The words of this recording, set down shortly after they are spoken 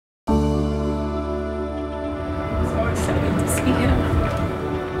see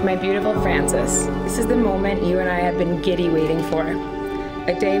him. My beautiful Francis, this is the moment you and I have been giddy waiting for.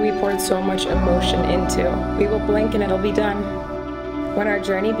 A day we poured so much emotion into. We will blink and it'll be done. When our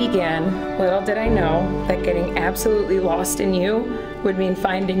journey began, little did I know that getting absolutely lost in you would mean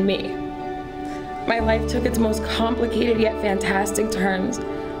finding me. My life took its most complicated yet fantastic turns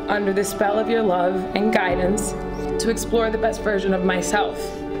under the spell of your love and guidance to explore the best version of myself.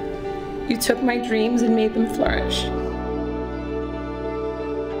 You took my dreams and made them flourish.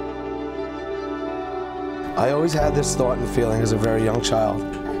 I always had this thought and feeling as a very young child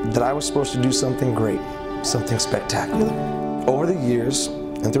that I was supposed to do something great, something spectacular. Over the years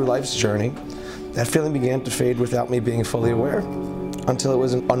and through life's journey, that feeling began to fade without me being fully aware, until it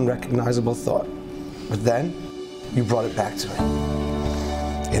was an unrecognizable thought. But then, you brought it back to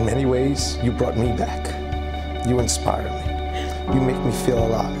me. In many ways, you brought me back. You inspire me. You make me feel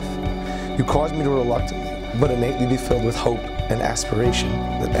alive. You cause me to reluctantly, but innately be filled with hope and aspiration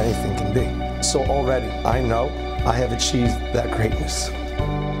that anything can be. So already, I know I have achieved that greatness.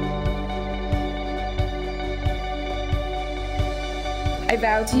 I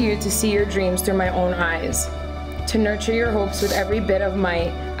vow to you to see your dreams through my own eyes, to nurture your hopes with every bit of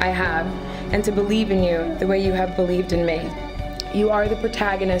might I have, and to believe in you the way you have believed in me. You are the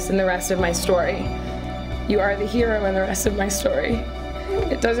protagonist in the rest of my story. You are the hero in the rest of my story.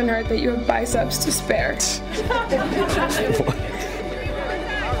 It doesn't hurt that you have biceps to spare.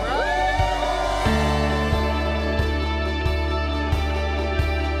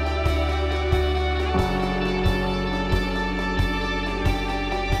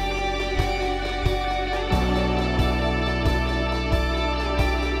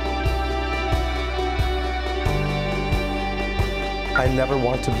 I never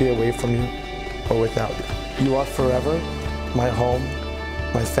want to be away from you or without you. You are forever my home,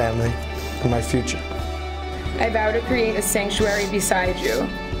 my family, and my future. I vow to create a sanctuary beside you,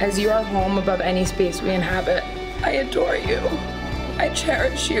 as you are home above any space we inhabit. I adore you. I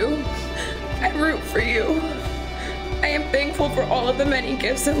cherish you. I root for you. I am thankful for all of the many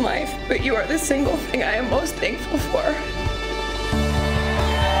gifts in life, but you are the single thing I am most thankful for.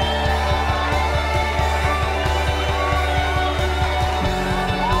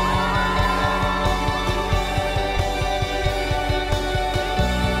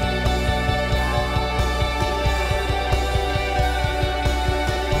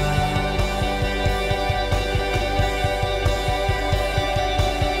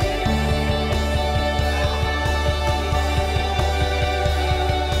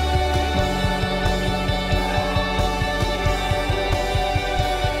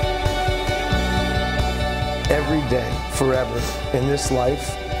 Every day, forever, in this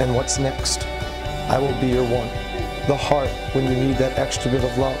life and what's next, I will be your one. The heart when you need that extra bit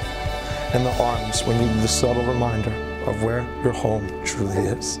of love, and the arms when you need the subtle reminder of where your home truly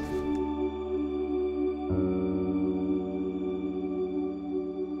is.